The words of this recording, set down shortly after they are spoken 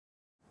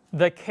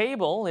The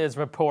Cable is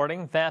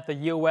reporting that the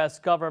U.S.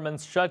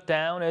 government's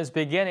shutdown is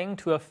beginning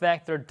to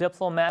affect their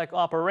diplomatic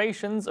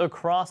operations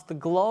across the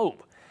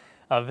globe.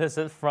 A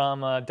visit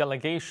from a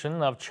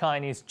delegation of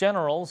Chinese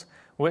generals,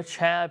 which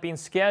had been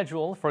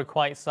scheduled for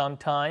quite some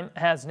time,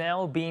 has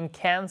now been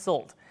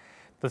canceled.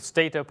 The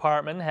State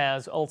Department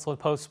has also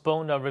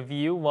postponed a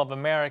review of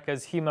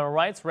America's human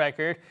rights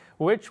record,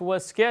 which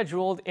was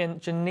scheduled in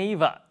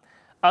Geneva.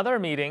 Other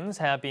meetings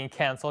have been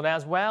canceled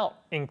as well,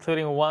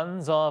 including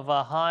ones of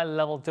a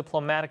high-level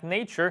diplomatic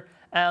nature,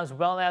 as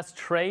well as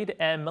trade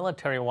and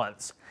military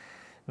ones.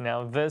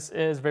 Now, this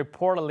is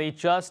reportedly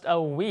just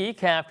a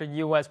week after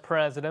U.S.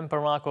 President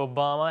Barack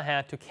Obama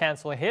had to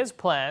cancel his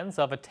plans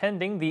of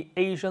attending the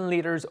Asian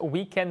Leaders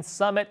Weekend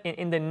Summit in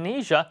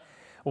Indonesia,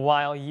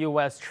 while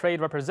U.S. trade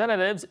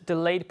representatives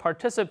delayed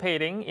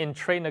participating in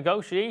trade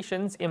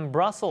negotiations in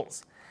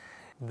Brussels.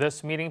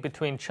 This meeting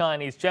between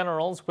Chinese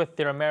generals with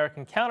their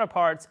American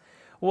counterparts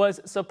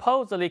was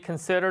supposedly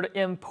considered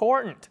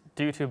important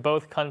due to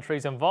both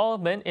countries'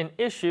 involvement in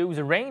issues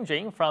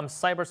ranging from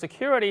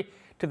cybersecurity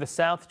to the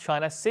South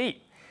China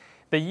Sea.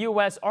 The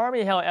U.S.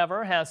 Army,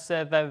 however, has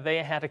said that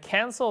they had to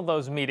cancel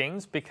those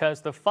meetings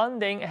because the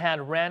funding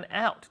had ran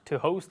out to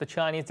host the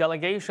Chinese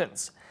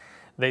delegations.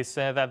 They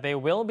said that they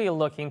will be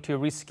looking to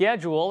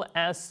reschedule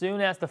as soon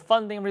as the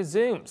funding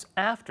resumes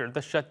after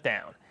the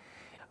shutdown.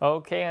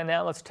 Okay, and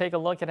now let's take a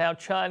look at how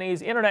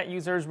Chinese internet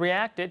users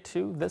reacted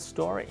to this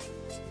story.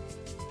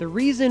 The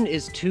reason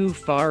is too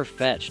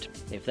far-fetched.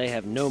 If they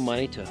have no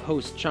money to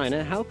host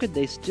China, how could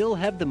they still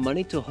have the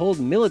money to hold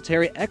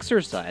military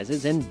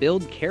exercises and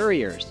build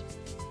carriers?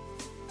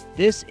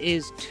 This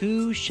is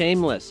too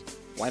shameless.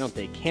 Why don't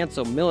they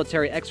cancel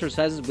military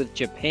exercises with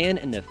Japan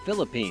and the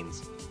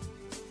Philippines?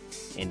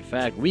 In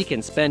fact, we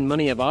can spend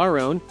money of our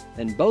own,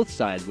 then both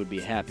sides would be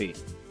happy.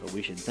 But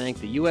we should thank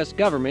the U.S.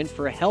 government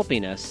for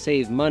helping us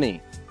save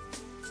money.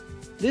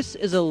 This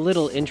is a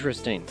little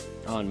interesting.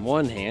 On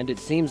one hand, it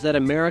seems that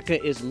America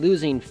is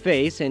losing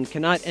face and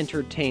cannot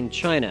entertain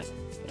China.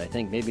 But I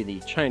think maybe the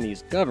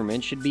Chinese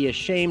government should be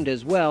ashamed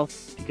as well,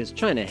 because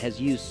China has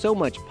used so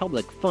much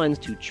public funds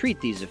to treat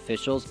these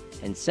officials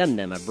and send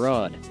them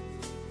abroad.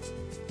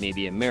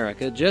 Maybe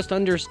America just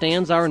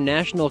understands our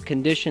national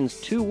conditions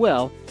too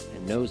well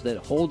and knows that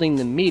holding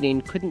the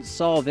meeting couldn't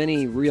solve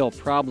any real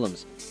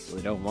problems. So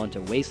they don't want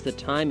to waste the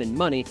time and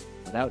money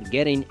without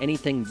getting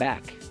anything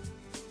back.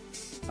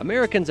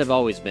 Americans have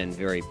always been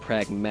very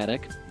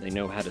pragmatic. They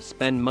know how to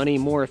spend money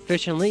more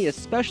efficiently,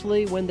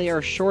 especially when they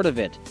are short of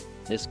it.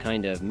 This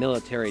kind of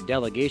military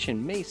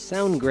delegation may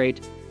sound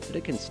great, but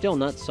it can still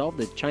not solve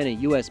the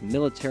China-US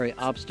military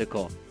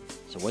obstacle.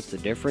 So what's the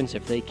difference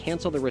if they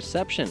cancel the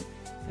reception?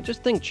 I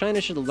just think China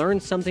should learn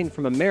something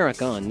from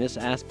America on this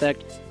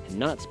aspect and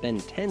not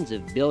spend tens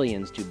of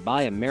billions to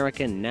buy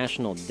American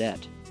national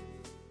debt.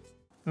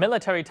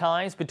 Military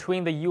ties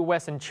between the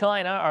U.S. and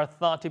China are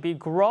thought to be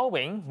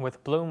growing,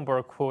 with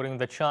Bloomberg quoting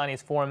the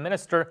Chinese Foreign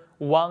Minister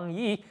Wang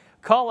Yi,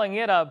 calling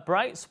it a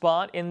bright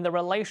spot in the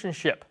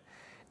relationship.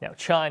 Now,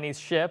 Chinese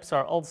ships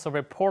are also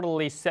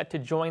reportedly set to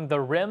join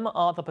the Rim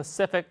of the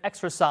Pacific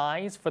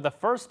exercise for the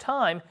first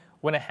time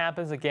when it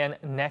happens again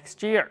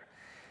next year.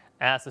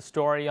 As the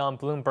story on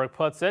Bloomberg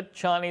puts it,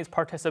 Chinese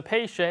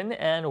participation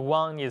and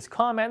Wang Yi's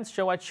comments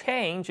show a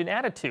change in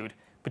attitude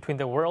between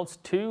the world's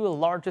two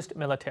largest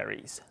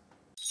militaries.